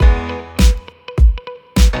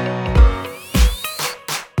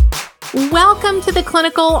Welcome to The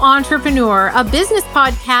Clinical Entrepreneur, a business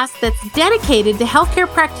podcast that's dedicated to healthcare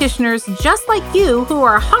practitioners just like you who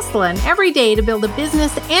are hustling every day to build a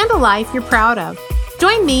business and a life you're proud of.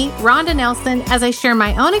 Join me, Rhonda Nelson, as I share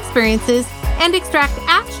my own experiences and extract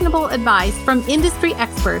actionable advice from industry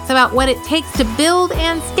experts about what it takes to build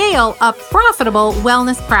and scale a profitable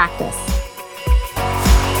wellness practice.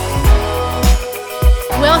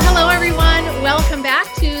 Well, hello, everyone. Welcome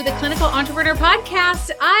back to the Clinical Entrepreneur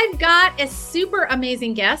Podcast. I've got a super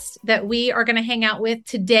amazing guest that we are going to hang out with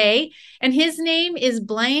today, and his name is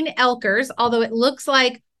Blaine Oelkers, although it looks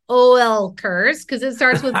like Oelkers because it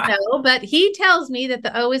starts with O, but he tells me that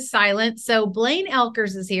the O is silent. So Blaine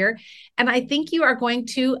Oelkers is here, and I think you are going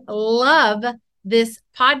to love this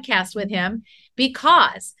podcast with him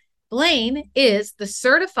because Blaine is the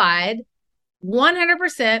certified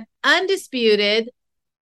 100% undisputed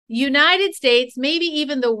United States, maybe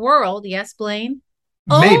even the world. Yes, Blaine.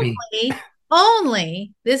 Maybe.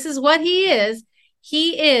 Only, this is what he is.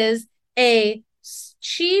 He is a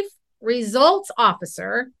chief results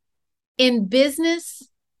officer in business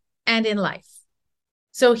and in life.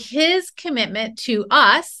 So his commitment to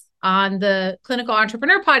us on the Clinical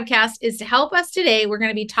Entrepreneur Podcast is to help us today. We're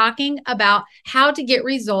going to be talking about how to get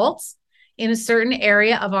results in a certain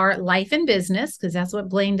area of our life and business, because that's what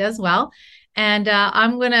Blaine does well. And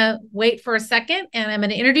I'm going to wait for a second and I'm going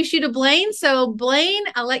to introduce you to Blaine. So Blaine,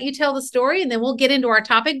 I'll let you tell the story and then we'll get into our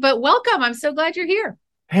topic, but welcome. I'm so glad you're here.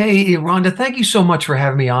 Hey, Rhonda, thank you so much for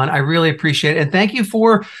having me on. I really appreciate it. And thank you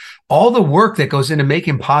for all the work that goes into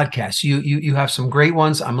making podcasts. You have some great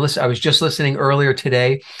ones. I was just listening earlier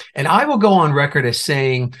today, and I will go on record as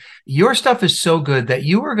saying your stuff is so good that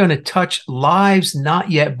you are going to touch lives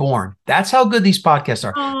not yet born. That's how good these podcasts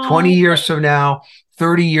are. Aww. 20 years from now,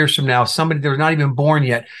 30 years from now, somebody they're not even born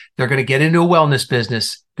yet, they're going to get into a wellness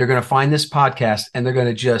business. They're going to find this podcast and they're going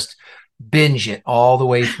to just binge it all the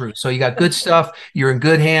way through. So you got good stuff. You're in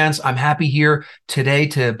good hands. I'm happy here today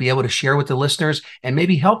to be able to share with the listeners and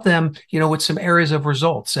maybe help them, with some areas of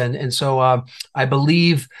results. And so I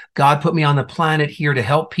believe God put me on the planet here to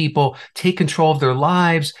help people take control of their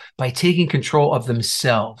lives by taking control of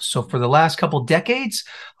themselves. So for the last couple decades,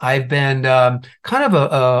 I've been kind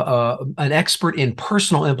of an expert in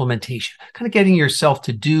personal implementation, kind of getting yourself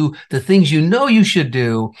to do the things you should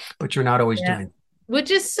do, but you're not always doing. Which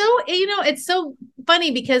is so, it's so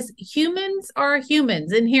funny because humans are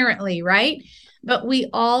humans inherently, right? But we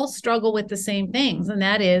all struggle with the same things, and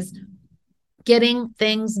that is getting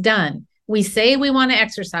things done. We say we want to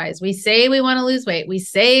exercise. We say we want to lose weight. We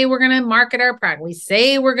say we're going to market our product. We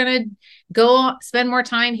say we're going to go spend more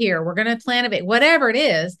time here. We're going to plan a bit, whatever it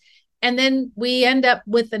is. And then we end up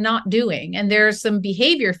with the not doing. And there's some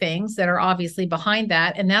behavior things that are obviously behind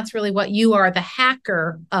that. And that's really what you are the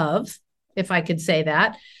hacker of. If I could say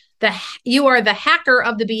that, you are the hacker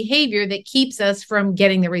of the behavior that keeps us from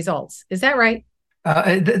getting the results. Is that right?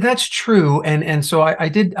 That's true. And so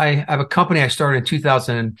I have a company I started in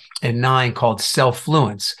 2009 called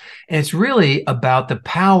Self-Fluence. And it's really about the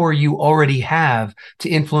power you already have to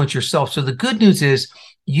influence yourself. So the good news is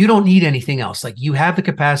you don't need anything else. Like you have the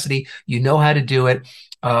capacity, you know how to do it.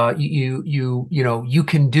 You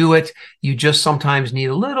can do it. You just sometimes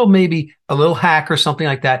need maybe a little hack or something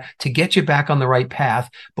like that to get you back on the right path.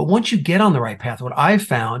 But once you get on the right path, what I've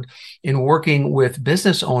found in working with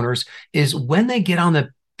business owners is when they get on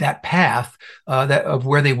that path of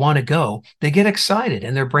where they want to go, they get excited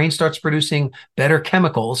and their brain starts producing better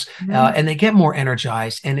chemicals and they get more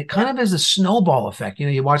energized. And it kind of has a snowball effect.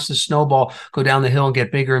 You watch the snowball go down the hill and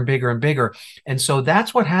get bigger and bigger and bigger. And so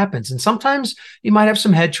that's what happens. And sometimes you might have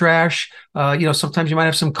some head trash. Sometimes you might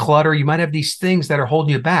have some clutter. You might have these things that are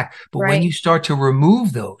holding you back. But when you start to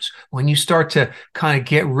remove those, when you start to kind of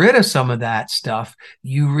get rid of some of that stuff,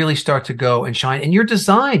 you really start to go and shine. And you're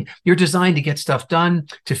designed to get stuff done,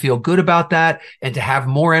 to feel good about that, and to have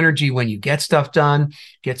more energy when you get stuff done,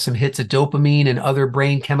 get some hits of dopamine and other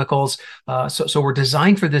brain chemicals. So we're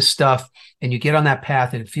designed for this stuff, and you get on that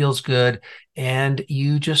path and it feels good, and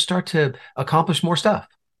you just start to accomplish more stuff.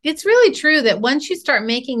 It's really true that once you start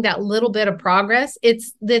making that little bit of progress,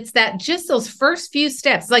 it's that just those first few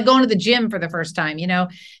steps, it's like going to the gym for the first time, it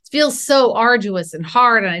feels so arduous and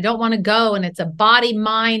hard and I don't want to go. And it's a body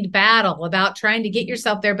mind battle about trying to get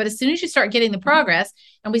yourself there. But as soon as you start getting the progress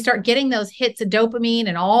and we start getting those hits of dopamine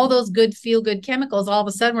and all those good feel good chemicals, all of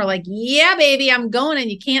a sudden we're like, yeah, baby, I'm going and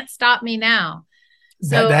you can't stop me now.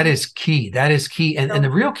 So, That is key. That is key. And so the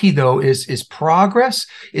real key though is progress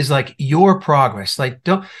is like your progress. Like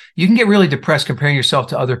don't you can get really depressed comparing yourself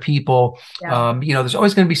to other people. yeah, There's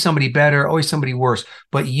always going to be somebody better, always somebody worse.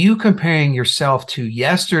 But you comparing yourself to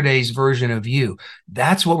yesterday's version of you,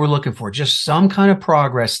 that's what we're looking for. Just some kind of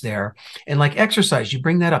progress there. And like exercise, you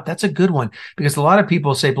bring that up. That's a good one because a lot of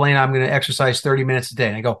people say, Blaine, I'm going to exercise 30 minutes a day.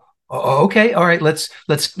 And I go, oh, okay, all right, let's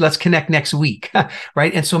connect next week.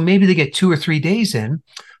 Right. And so maybe they get 2 or 3 days in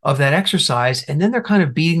of that exercise, and then they're kind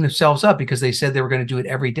of beating themselves up because they said they were going to do it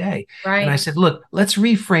every day. And I right, said, look, let's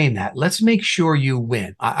reframe that. Let's make sure you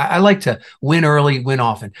win. I like to win early, win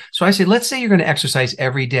often. So I said, let's say you're going to exercise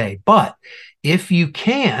every day, but if you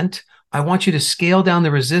can't, I want you to scale down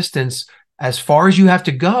the resistance as far as you have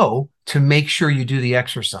to go to make sure you do the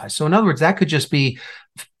exercise. So in other words, that could just be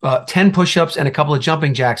 10 push-ups and a couple of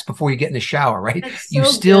jumping jacks before you get in the shower, right? that's You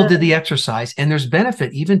so still did good. the exercise, and there's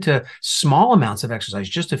benefit even to small amounts of exercise,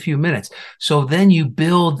 just a few minutes. So then you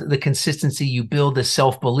build the consistency, you build the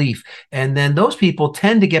self-belief, and then those people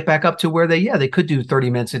tend to get back up to where they could do 30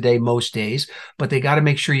 minutes a day most days, but they got to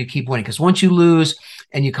make sure you keep winning because once you lose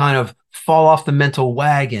and you kind of fall off the mental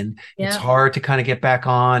wagon, it's Yeah. hard to kind of get back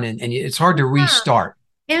on, and it's hard to Yeah. restart.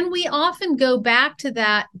 And we often go back to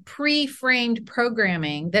that pre-framed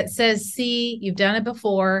programming that says, see, you've done it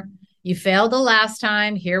before. You failed the last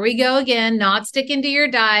time. Here we go again, not sticking to your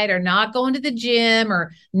diet or not going to the gym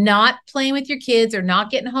or not playing with your kids or not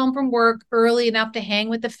getting home from work early enough to hang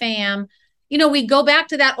with the fam. We go back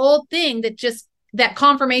to that old thing that just that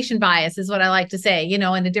confirmation bias is what I like to say, in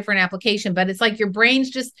a different application, but it's like your brain's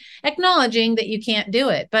just acknowledging that you can't do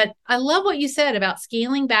it. But I love what you said about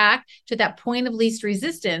scaling back to that point of least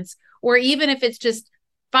resistance, or even if it's just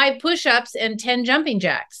 5 push-ups and 10 jumping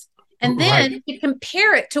jacks. And Right, then you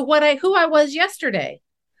compare it to who I was yesterday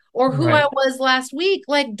or who I right. was last week.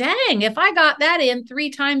 Like, dang, if I got that in 3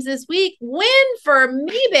 times this week, win for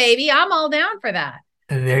me, baby. I'm all down for that.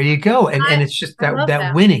 There you go. And I, it's just I that love that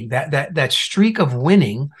that. winning, that streak of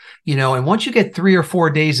winning, and once you get 3 or 4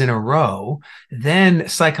 days in a row, then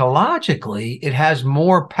psychologically it has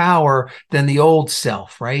more power than the old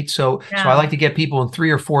self, right? So I Yeah. like to get people in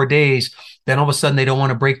 3 or 4 days, then all of a sudden they don't want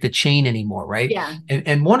to break the chain anymore, right? Yeah.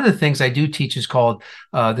 And one of the things I do teach is called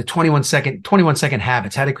the 21 second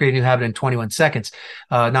habits, how to create a new habit in 21 seconds,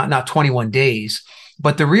 not 21 days.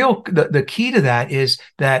 But the key to that is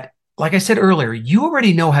that like I said earlier, you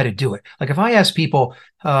already know how to do it. Like if I ask people,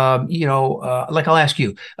 like I'll ask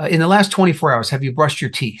you, in the last 24 hours, have you brushed your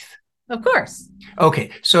teeth? Of course. Okay.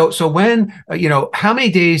 So when, how many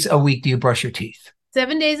days a week do you brush your teeth?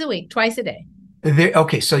 7 days a week, twice a day.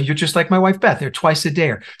 Okay, so you're just like my wife Beth. They're twice a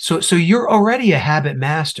day. So you're already a habit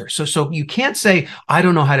master. So you can't say I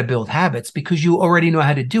don't know how to build habits because you already know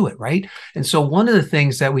how to do it, right? And so one of the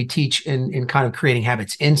things that we teach in kind of creating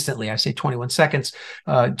habits instantly, I say 21 seconds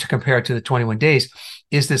to compare it to the 21 days,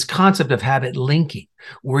 is this concept of habit linking,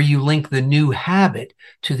 where you link the new habit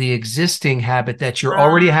to the existing habit that you're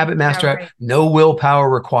already a habit Yeah, master at, right. no willpower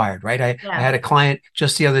required, right? I Yeah, had a client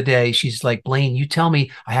just the other day. She's like, Blaine, you tell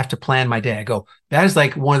me I have to plan my day. I go, that is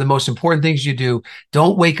like one of the most important things you do.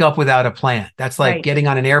 Don't wake up without a plan. That's like right. getting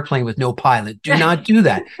on an airplane with no pilot. Do not do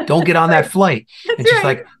that. Don't get on that Right. flight. That's And she's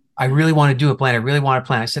right. like, I really want to do a plan. I really want to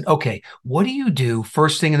plan. I said, okay, what do you do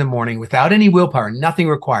first thing in the morning without any willpower, nothing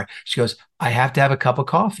required? She goes, I have to have a cup of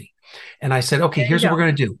coffee. And I said, okay, There you here's what we're go.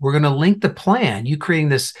 going to do. We're going to link the plan, you creating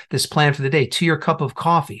this plan for the day, to your cup of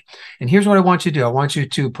coffee. And here's what I want you to do. I want you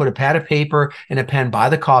to put a pad of paper and a pen by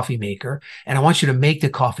the coffee maker. And I want you to make the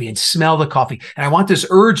coffee and smell the coffee. And I want this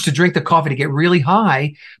urge to drink the coffee to get really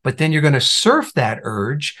high, but then you're going to surf that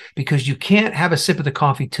urge because you can't have a sip of the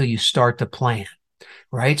coffee till you start to plan.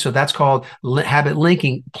 Right. So that's called habit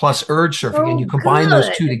linking plus urge surfing. And you So combine those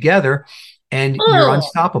two good. together and you're Oh,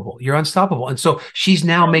 unstoppable. You're unstoppable. And so she's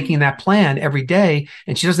now making that plan every day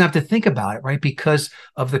and she doesn't have to think about it, right? Because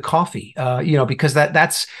of the coffee, because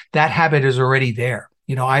that habit is already there.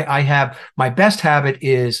 I have my best habit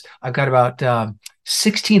is I've got about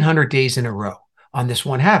 1,600 days in a row on this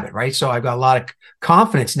one habit, right? So I've got a lot of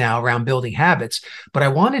confidence now around building habits, but I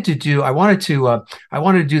wanted to do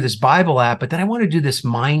this Bible app, but then I wanted to do this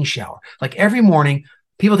mind shower. Like every morning,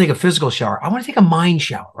 people take a physical shower. I want to take a mind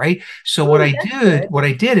shower, right? So what ooh, I that's did, good. what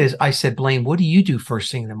I did is I said, Blaine, what do you do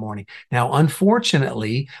first thing in the morning? Now,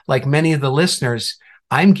 unfortunately, like many of the listeners,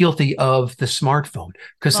 I'm guilty of the smartphone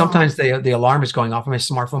because Oh, sometimes the alarm is going off on my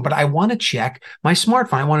smartphone, but I want to check my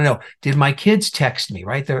smartphone. I want to know, did my kids text me,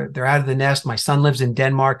 right? They're out of the nest. My son lives in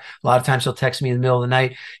Denmark. A lot of times he'll text me in the middle of the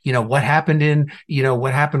night. What happened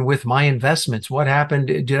what happened with my investments? What happened?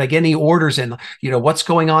 Did I get any orders in? What's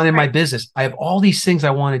going on in my right. business? I have all these things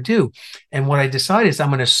I want to do. And what I decided is I'm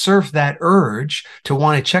going to surf that urge to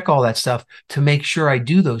want to check all that stuff to make sure I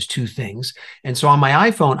do those two things. And so on my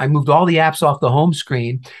iPhone, I moved all the apps off the home screen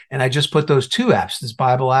and I just put those two apps, this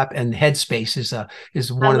Bible app and Headspace is I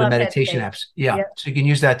one of the love meditation Headspace. apps. Yeah. Yep. So you can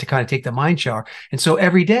use that to kind of take the mind shower. And so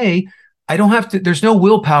every day I don't have to, there's no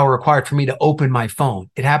willpower required for me to open my phone.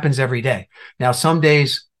 It happens every day. Now, some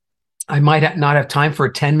days I might not have time for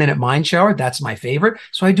a 10-minute mind shower. That's my favorite.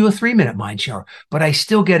 So I do a 3-minute mind shower, but I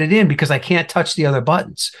still get it in because I can't touch the other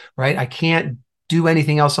buttons, right? I can't do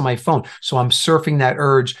anything else on my phone. So I'm surfing that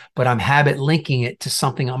urge, but I'm habit linking it to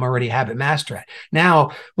something I'm already a habit master at.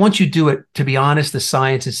 Now, once you do it, to be honest, the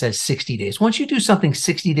science, it says 60 days. Once you do something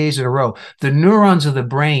 60 days in a row, the neurons of the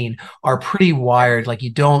brain are pretty wired. Like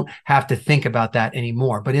you don't have to think about that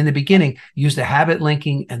anymore. But in the beginning, use the habit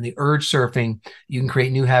linking and the urge surfing. You can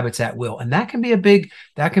create new habits at will. And that can be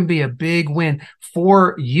a big win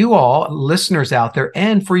for you all listeners out there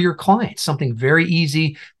and for your clients. Something very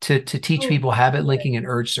easy to teach Oh, people habit linking and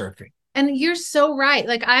urge surfing. and you're so right.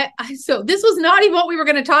 Like so this was not even what we were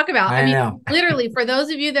going to talk about. I I mean, know. literally, for those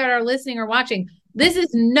of you that are listening or watching, this is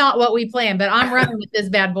not what we planned, but I'm running with this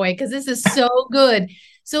bad boy because this is so good.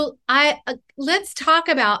 So let's talk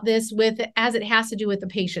about this as it has to do with the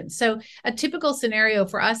patient. So a typical scenario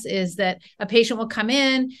for us is that a patient will come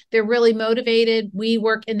in, they're really motivated. We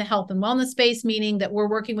work in the health and wellness space, meaning that we're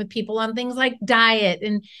working with people on things like diet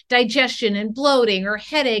and digestion and bloating or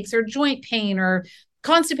headaches or joint pain or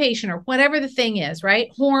constipation or whatever the thing is, right?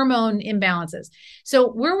 Hormone imbalances.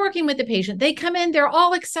 So we're working with the patient. They come in, they're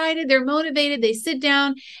all excited, they're motivated, they sit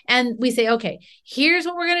down and we say, okay, here's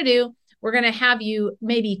what we're going to do. We're going to have you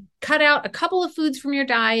maybe cut out a couple of foods from your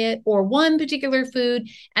diet or one particular food,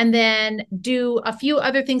 and then do a few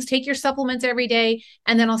other things. Take your supplements every day,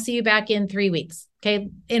 and then I'll see you back in 3 weeks. Okay.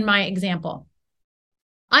 In my example,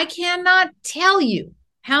 I cannot tell you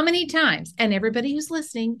how many times, and everybody who's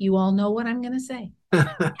listening, you all know what I'm going to say.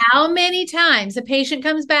 How many times a patient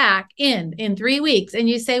comes back in 3 weeks and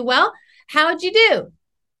you say, well, how'd you do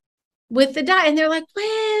with the diet? And they're like, well,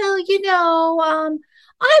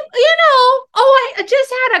 I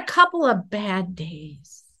just had a couple of bad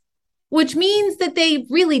days, which means that they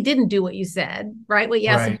really didn't do what you said, right? What you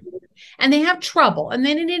asked them Right. to do. And they have trouble and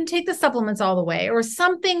then they didn't take the supplements all the way, or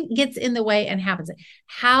something gets in the way and happens.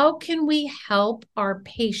 How can we help our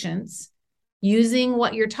patients using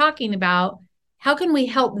what you're talking about? How can we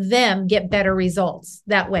help them get better results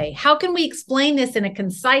that way? How can we explain this in a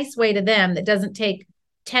concise way to them that doesn't take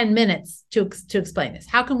 10 minutes to explain this?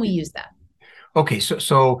 How can we use that? Okay,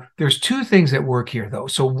 so there's two things that work here though.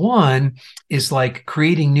 So one is like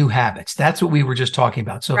creating new habits. That's what we were just talking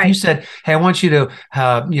about. So if you Right. said, "Hey, I want you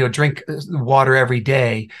to drink water every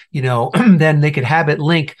day," then they could habit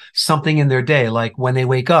link something in their day, like when they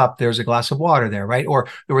wake up, there's a glass of water there, right? Or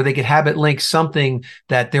they could habit link something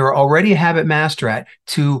that they're already a habit master at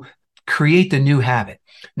to create the new habit.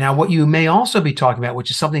 Now, what you may also be talking about,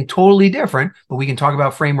 which is something totally different, but we can talk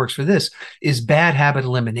about frameworks for this, is bad habit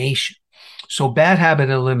elimination. So bad habit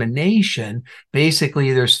elimination,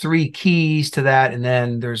 basically there's three keys to that, and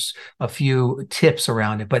then there's a few tips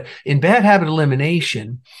around it. But in bad habit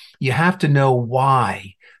elimination, you have to know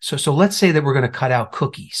why. So let's say that we're going to cut out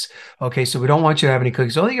cookies. Okay, so we don't want you to have any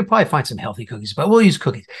cookies. Oh, you can probably find some healthy cookies, but we'll use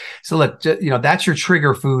cookies. So look, that's your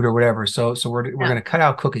trigger food or whatever. So we're Yeah. going to cut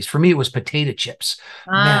out cookies. For me, it was potato chips.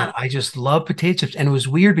 Man, Ah, I just love potato chips, and it was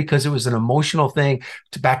weird because it was an emotional thing.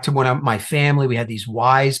 Back to when my family, we had these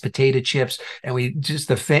Wise potato chips, and we just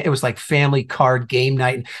it was like family card game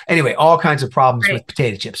night. And anyway, all kinds of problems right. with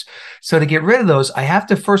potato chips. So to get rid of those, I have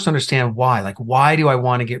to first understand why. Like, why do I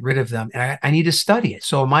want to get rid of them? And I need to study it.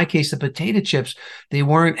 So in my case, the potato chips, they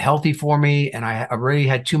weren't healthy for me, and I already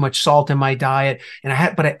had too much salt in my diet.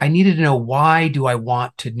 But I needed to know, why do I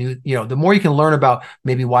want to the more you can learn about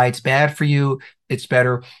maybe why it's bad for you, it's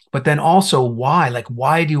better. But then also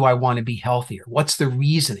why do I want to be healthier? What's the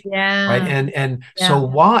reasoning? Right. Yeah. And so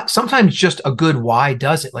Yeah. why, sometimes just a good why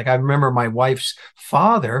does it. Like I remember my wife's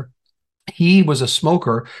father, he was a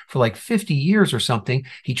smoker for like 50 years or something.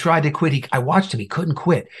 He tried to quit. I watched him. He couldn't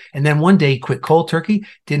quit. And then one day he quit cold turkey,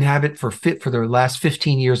 didn't have it for the last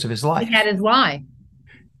 15 years of his He life. had his why.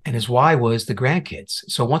 And his why was the grandkids.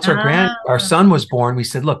 So once our Ah, son was born, we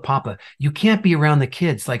said, look, Papa, you can't be around the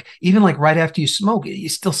kids. Like even like right after you smoke, you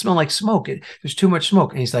still smell like smoke. There's too much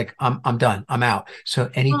smoke. And he's like, I'm done. I'm out. So,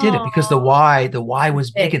 and he did it because oh, the why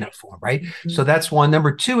was big big. enough for him. Right. So Mhm. that's one.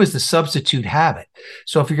 Number two is the substitute habit.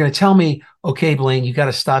 So if you're going to tell me, okay, Blaine, you got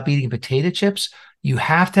to stop eating potato chips, you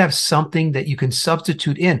have to have something that you can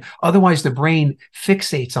substitute in. Otherwise, the brain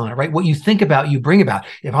fixates on it, right? What you think about, you bring about.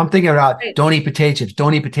 If I'm thinking about Right. don't eat potato chips,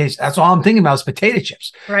 don't eat potato chips, that's all I'm thinking about is potato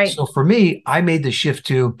chips. Right. So for me, I made the shift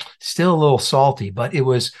to still a little salty, but it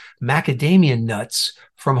was macadamia nuts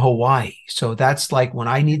from Hawaii. So that's like when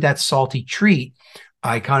I need that salty treat,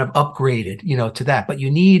 I kind of upgraded, to that. But you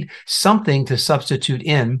need something to substitute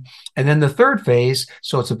in. And then the third phase,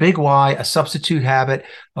 so it's a big why, a substitute habit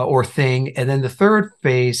or thing. And then the third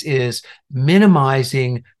phase is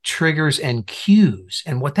minimizing triggers and cues.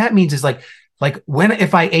 And what that means is like when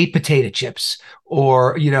if I ate potato chips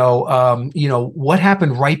or what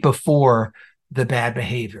happened right before the bad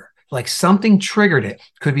behavior. Like something triggered it.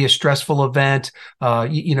 Could be a stressful event.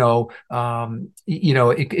 It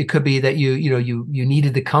could be that you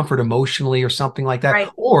needed the comfort emotionally or something like that, Right.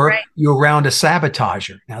 or Right. you're around a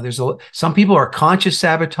sabotager. Now, some people are conscious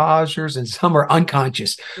sabotagers and some are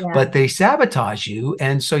unconscious, Yeah. but they sabotage you,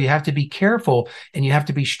 and so you have to be careful and you have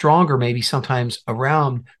to be stronger, maybe sometimes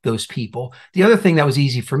around those people. The other thing that was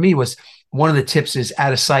easy for me was one of the tips is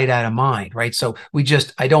out of sight, out of mind, right? So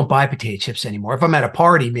I don't buy potato chips anymore. If I'm at a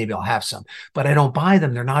party, maybe I'll have some, but I don't buy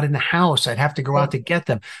them. They're not in the house. I'd have to go out Right. to get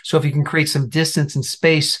them. So if you can create some distance and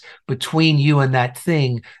space between you and that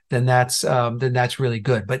thing, then that's really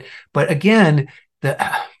good. But again, the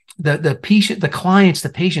the patient, the clients, the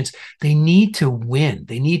patients, they need to win.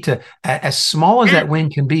 They need to, as small as Yes. that win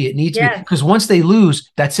can be, it needs to be, Yes. because once they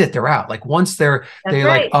lose, that's it. They're out. Like once That's they're like,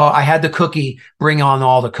 right. oh, I had the cookie, bring on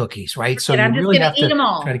all the cookies, right? So And you I'm just really going have to eat to them try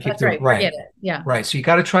to all. keep That's them right. right. Forget it. Yeah. Right. So you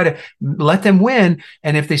got to try to let them win.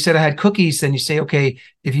 And if they said I had cookies, then you say, okay,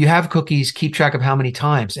 if you have cookies, keep track of how many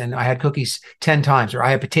times. And I had cookies 10 times, or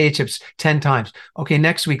I had potato chips 10 times. Okay,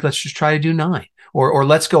 next week, let's just try to do 9. Or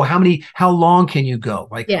let's go. How long can you go?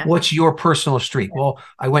 Like, Yeah. what's your personal streak? Well,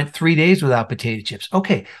 I went 3 days without potato chips.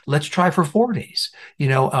 Okay, let's try for 4 days.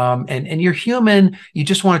 And you're human. You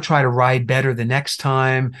just want to try to ride better the next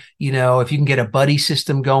time. If you can get a buddy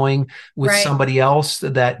system going with Right. somebody else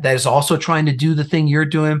that is also trying to do the thing you're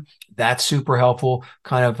doing, that's super helpful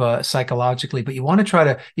kind of psychologically. But you want to try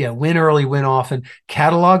to win early, win often,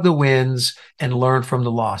 catalog the wins and learn from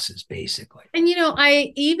the losses, basically. And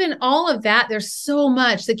I even all of that, there's so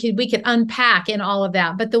much that we could unpack in all of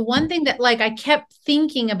that. But the one thing that like I kept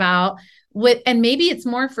thinking about and maybe it's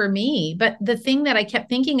more for me, but the thing that I kept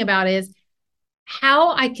thinking about is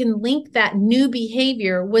how I can link that new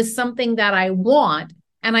behavior with something that I want.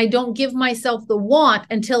 And I don't give myself the want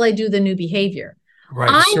until I do the new behavior. Right.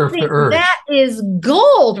 I Surf the think that urge. is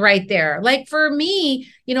gold right there. Like for me,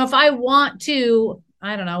 if I want to,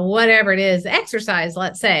 I don't know, whatever it is, exercise,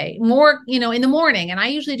 let's say, more, in the morning, and I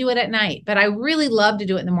usually do it at night, but I really love to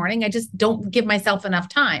do it in the morning. I just don't give myself enough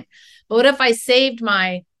time. But what if I saved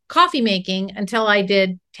my coffee making until I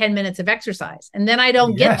did 10 minutes of exercise? And then I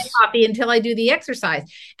don't get the Yes. coffee until I do the exercise.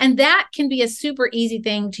 And that can be a super easy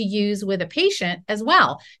thing to use with a patient as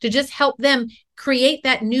well, to just help them create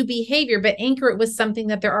that new behavior, but anchor it with something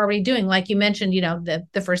that they're already doing. Like you mentioned,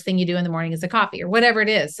 the first thing you do in the morning is a coffee or whatever it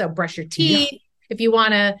is. So brush your Yeah. teeth. If you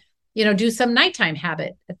want to, do some nighttime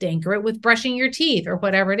habit, anchor it with brushing your teeth or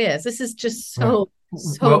whatever it is. This is just Right. so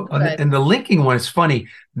Well, good. and the linking one is funny.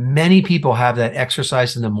 Many people have that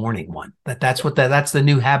exercise in the morning one. That's the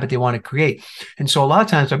new habit they want to create. And so a lot of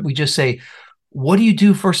times we just say, what do you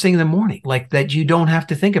do first thing in the morning? Like that you don't have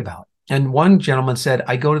to think about. And one gentleman said,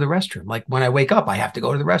 I go to the restroom. Like when I wake up, I have to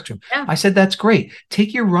go to the restroom. Yeah. I said, that's great.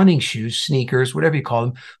 Take your running shoes, sneakers, whatever you call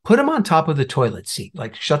them, put them on top of the toilet seat,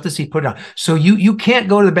 like shut the seat, put it on. So you can't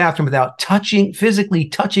go to the bathroom without physically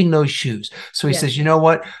touching those shoes. So he says, you know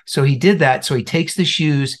what? So he did that. So he takes the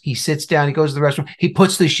shoes, he sits down, he goes to the restroom, he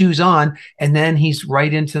puts the shoes on, and then he's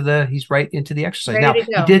right into the exercise. Ready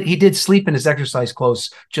Now to go. he did sleep in his exercise clothes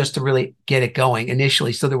just to really get it going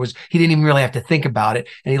initially. So he didn't even really have to think about it.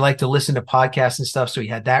 And he liked to listen to podcasts and stuff. So he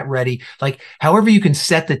had that ready. Like however you can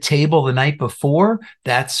set the table the night before,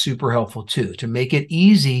 that's super helpful too, to make it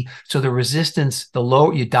easy. So the resistance,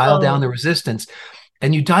 you dial down the resistance.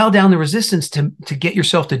 And you dial down the resistance to get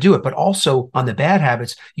yourself to do it. But also on the bad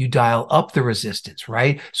habits, you dial up the resistance,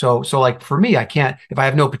 right? So like for me, if I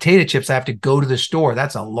have no potato chips, I have to go to the store.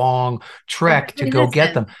 That's a long trek to go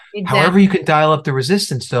get them. Exactly. However, you can dial up the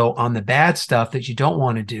resistance though on the bad stuff that you don't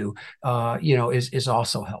want to do, is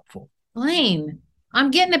also helpful. Blaine,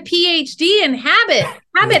 I'm getting a PhD in habit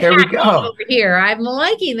There we hacking go. over here. I'm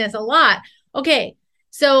liking this a lot. Okay.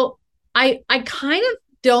 So I kind of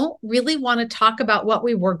don't really want to talk about what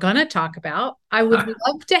we were going to talk about. I would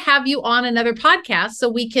love to have you on another podcast so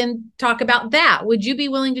we can talk about that. Would you be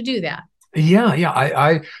willing to do that? Yeah, yeah.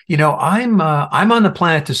 I'm on the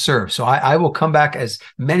planet to serve, so I will come back as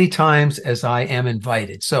many times as I am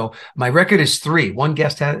invited. So my record is three. One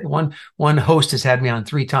host has had me on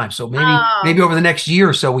three times. So maybe Oh, over the next year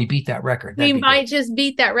or so we beat that record. That'd we be good. might just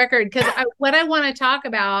beat that record because what I want to talk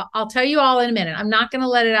about, I'll tell you all in a minute. I'm not going to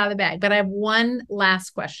let it out of the bag, but I have one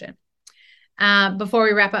last question before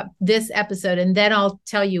we wrap up this episode, and then I'll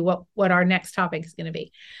tell you what our next topic is going to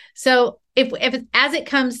be. So, if as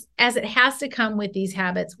it has to come with these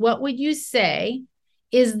habits, what would you say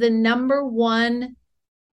is the number one?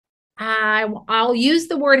 I'll use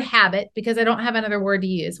the word habit because I don't have another word to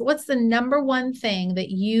use. What's the number one thing that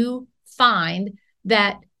you find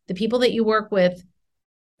that the people that you work with,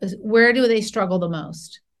 where do they struggle the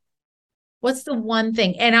most? What's the one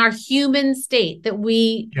thing in our human state that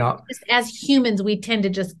we, Yeah. just as humans, we tend to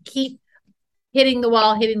just keep hitting the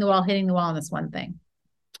wall, hitting the wall, hitting the wall on this one thing?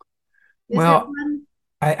 Is there Well, one?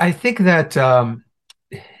 I think that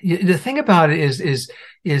the thing about it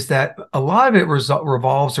is that a lot of it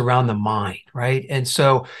revolves around the mind, right? And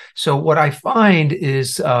so what I find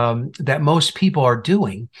is that most people are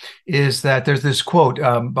doing is that there's this quote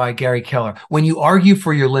by Gary Keller: "When you argue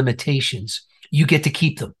for your limitations, you get to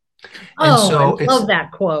keep them." And Oh, I so it's love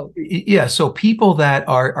that quote. yeah, so people that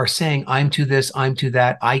are saying I'm too this, I'm too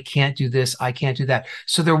that, I can't do this, I can't do that.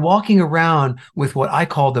 So they're walking around with what I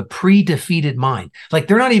call the pre-defeated mind. Like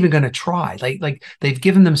they're not even going to try. Like they've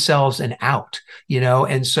given themselves an out,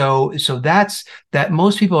 And so that's that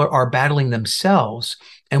most people are battling themselves.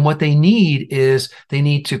 And what they need is they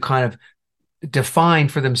need to kind of define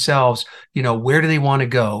for themselves, where do they want to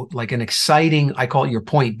go? Like an exciting, I call it your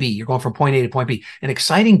point B. You're going from point A to point B, an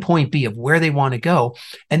exciting point B of where they want to go,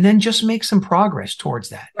 and then just make some progress towards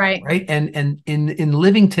that. Right. Right. And in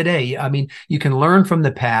living today, I mean, you can learn from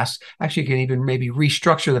the past. Actually, you can even maybe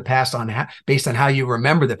restructure the past based on how you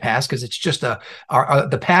remember the past, because it's just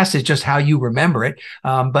the past is just how you remember it.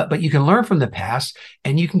 But you can learn from the past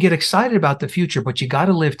and you can get excited about the future, but you got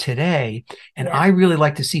to live today. And Yeah. I really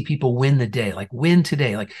like to see people win the day. Like win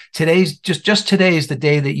today. Like today's just today is the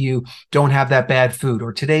day that you don't have that bad food,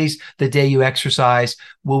 or today's the day you exercise.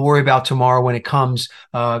 We'll worry about tomorrow when it comes,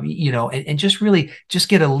 and just really just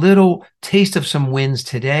get a little taste of some wins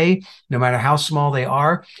today, no matter how small they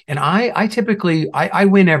are. And I typically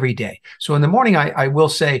win every day. So in the morning, I will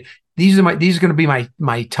say, these are going to be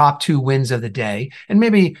my top two wins of the day. And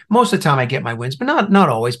maybe most of the time I get my wins, but not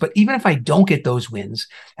always. But even if I don't get those wins,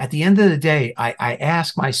 at the end of the day, I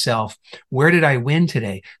ask myself, where did I win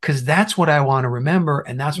today? Because that's what I want to remember,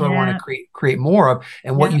 and that's what I want Yeah. to create more of.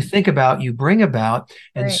 And what Yeah. you think about, you bring about.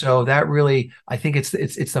 And Right. so that really, I think it's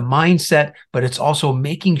the mindset, but it's also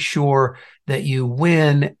making sure that you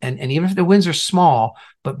win, and even if the wins are small,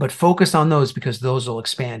 but focus on those, because those will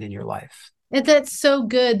expand in your life. That's so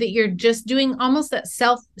good that you're just doing almost that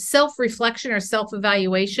self reflection or self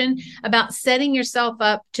evaluation about setting yourself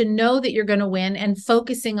up to know that you're going to win and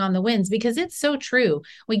focusing on the wins, because it's so true.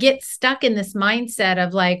 We get stuck in this mindset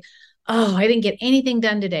of like, oh, I didn't get anything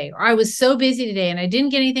done today, or I was so busy today and I didn't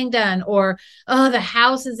get anything done, or oh, the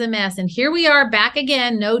house is a mess and here we are back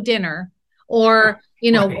again, no dinner, or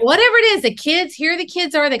Right. whatever it is, here the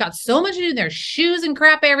kids are, they got so much to do, there's shoes and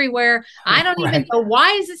crap everywhere. I don't even Right. know,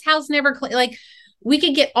 why is this house never clean? Like, we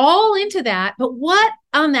could get all into that, but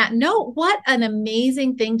on that note, what an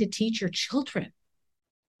amazing thing to teach your children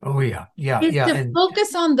Oh yeah. Yeah. is Yeah. to And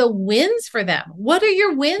focus on the wins for them. What are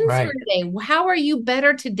your wins for right. today? How are you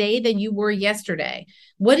better today than you were yesterday?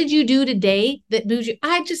 What did you do today that moves you?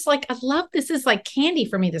 I love this. Is like candy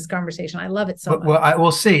for me, this conversation. I love it so But much. well, I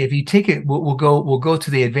will say, if you take it, we'll go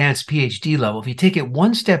to the advanced PhD level. If you take it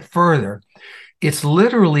one step further, it's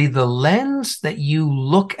literally the lens that you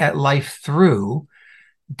look at life through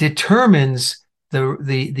determines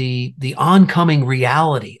the oncoming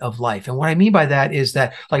reality of life. And what I mean by that is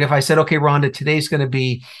that, like, if I said, okay, Rhonda, today's going to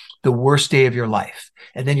be the worst day of your life,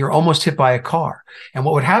 and then you're almost hit by a car. And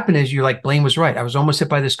what would happen is you're like, Blaine was right. I was almost hit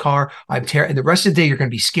by this car. And the rest of the day, you're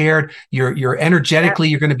going to be scared. You're energetically,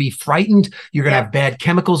 you're going to be frightened. You're going to Yep. have bad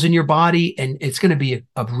chemicals in your body, and it's going to be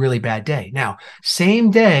a really bad day. Now,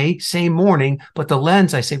 same day, same morning, but the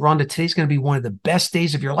lens, I say, Rhonda, today's going to be one of the best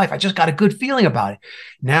days of your life. I just got a good feeling about it.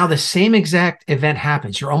 Now, the same exact event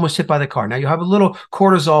happens. You're almost hit by the car. Now, you have a little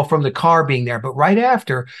cortisol from the car being there, but right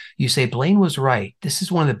after, you say, Blaine was right. This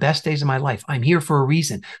is one of the best best days of my life. I'm here for a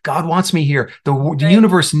reason. God wants me here. The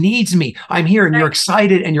universe needs me. I'm here. And you're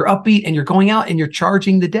excited and you're upbeat and you're going out and you're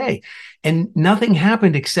charging the day. And nothing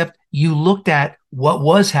happened except you looked at what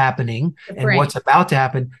was happening and what's about to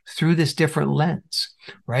happen through this different lens.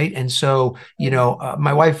 Right. And so,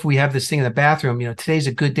 my wife, we have this thing in the bathroom, today's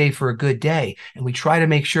a good day for a good day. And we try to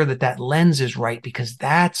make sure that that lens is right, because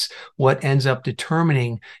that's what ends up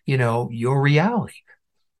determining, your reality.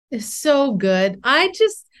 It's so good.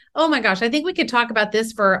 Oh my gosh, I think we could talk about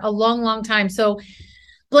this for a long, long time. So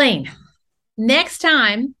Blaine, next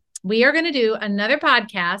time we are going to do another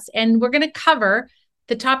podcast and we're going to cover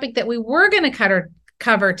the topic that we were going to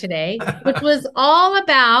cover today, which was all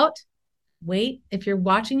about, wait, if you're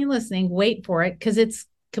watching and listening, wait for it, because it's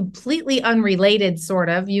completely unrelated, sort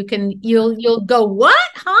of. You'll go, what,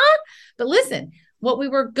 huh? But listen, what we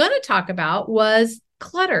were going to talk about was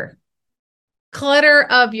clutter. Clutter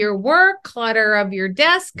of your work, clutter of your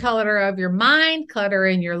desk, clutter of your mind, clutter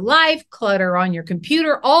in your life, clutter on your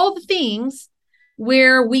computer, all the things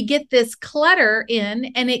where we get this clutter in,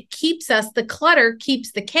 and the clutter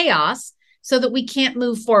keeps the chaos so that we can't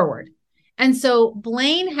move forward. And so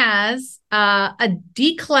Blaine has a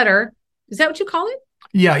declutter. Is that what you call it?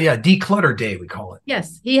 Yeah. Declutter day, we call it.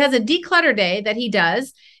 Yes. He has a declutter day that he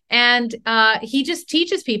does. And he just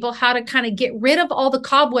teaches people how to kind of get rid of all the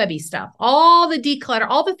cobwebby stuff, all the declutter,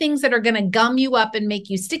 all the things that are going to gum you up and make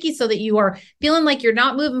you sticky so that you are feeling like you're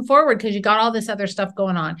not moving forward because you got all this other stuff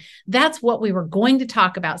going on. That's what we were going to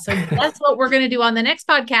talk about. So that's what we're going to do on the next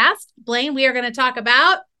podcast. Blaine, we are going to talk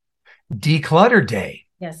about Declutter Day.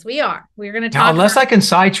 Yes, we are. We're going to talk. Now, unless I can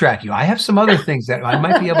sidetrack you, I have some other things that I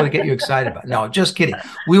might be able to get you excited about. No, just kidding.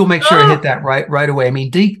 We will make sure to hit that right away. I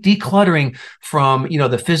mean, decluttering from,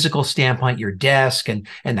 the physical standpoint, your desk and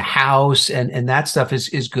the house and that stuff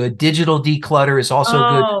is good. Digital declutter is also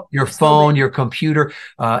good. Your phone, your computer,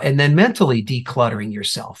 and then mentally decluttering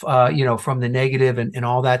yourself, from the negative and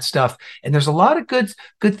all that stuff. And there's a lot of good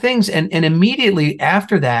things. And immediately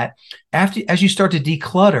after that, as you start to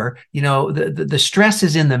declutter, the stress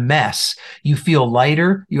is in the mess. You feel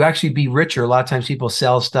lighter. You actually be richer. A lot of times people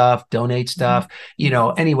sell stuff, donate stuff.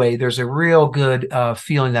 Anyway, there's a real good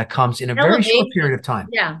feeling that comes in a very short period of time.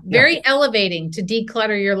 Yeah, very elevating to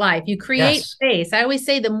declutter your life. You create space. I always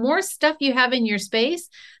say the more stuff you have in your space,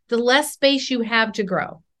 the less space you have to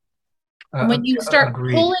grow. When you start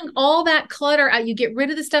pulling all that clutter out, you get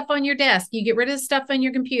rid of the stuff on your desk, you get rid of the stuff on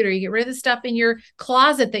your computer, you get rid of the stuff in your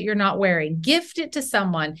closet that you're not wearing, gift it to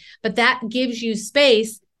someone, but that gives you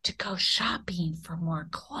space to go shopping for more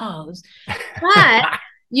clothes. But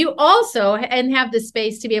you also have the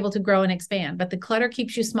space to be able to grow and expand, but the clutter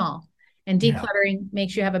keeps you small. And decluttering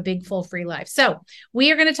makes you have a big, full, free life. So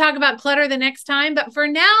we are going to talk about clutter the next time. But for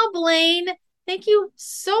now, Blaine, thank you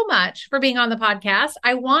so much for being on the podcast.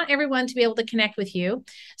 I want everyone to be able to connect with you.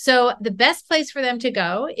 So the best place for them to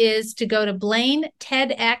go is to go to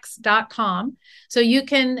BlaineTEDx.com. So you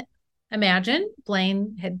can imagine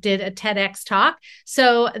Blaine did a TEDx talk.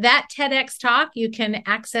 So that TEDx talk, you can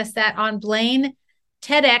access that on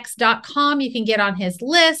BlaineTEDx.com. You can get on his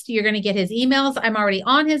list. You're going to get his emails. I'm already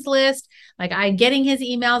on his list. Like, I'm getting his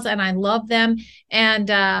emails and I love them. And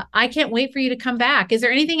I can't wait for you to come back. Is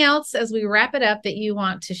there anything else as we wrap it up that you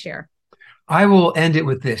want to share? I will end it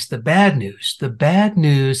with this. The bad news. The bad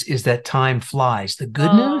news is that time flies. The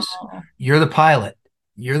good news, you're the pilot.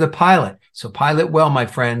 You're the pilot. So pilot well, my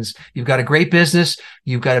friends. You've got a great business.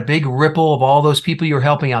 You've got a big ripple of all those people you're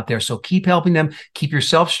helping out there. So keep helping them. Keep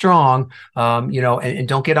yourself strong, and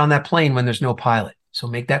don't get on that plane when there's no pilot. So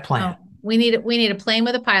make that plan. We need a plane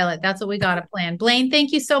with a pilot. That's what we got to plan. Blaine,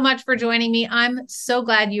 thank you so much for joining me. I'm so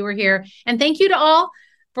glad you were here. And thank you to all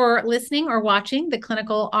for listening or watching the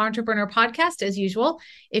Clinical Entrepreneur Podcast as usual.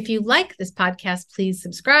 If you like this podcast, please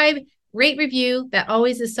subscribe, rate, review. That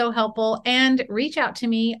always is so helpful. And reach out to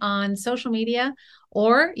me on social media,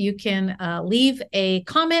 or you can leave a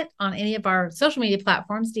comment on any of our social media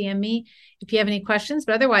platforms. DM me if you have any questions.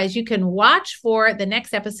 But otherwise, you can watch for the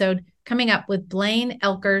next episode coming up with Blaine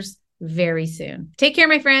Oelkers very soon. Take care,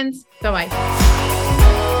 my friends. Bye-bye.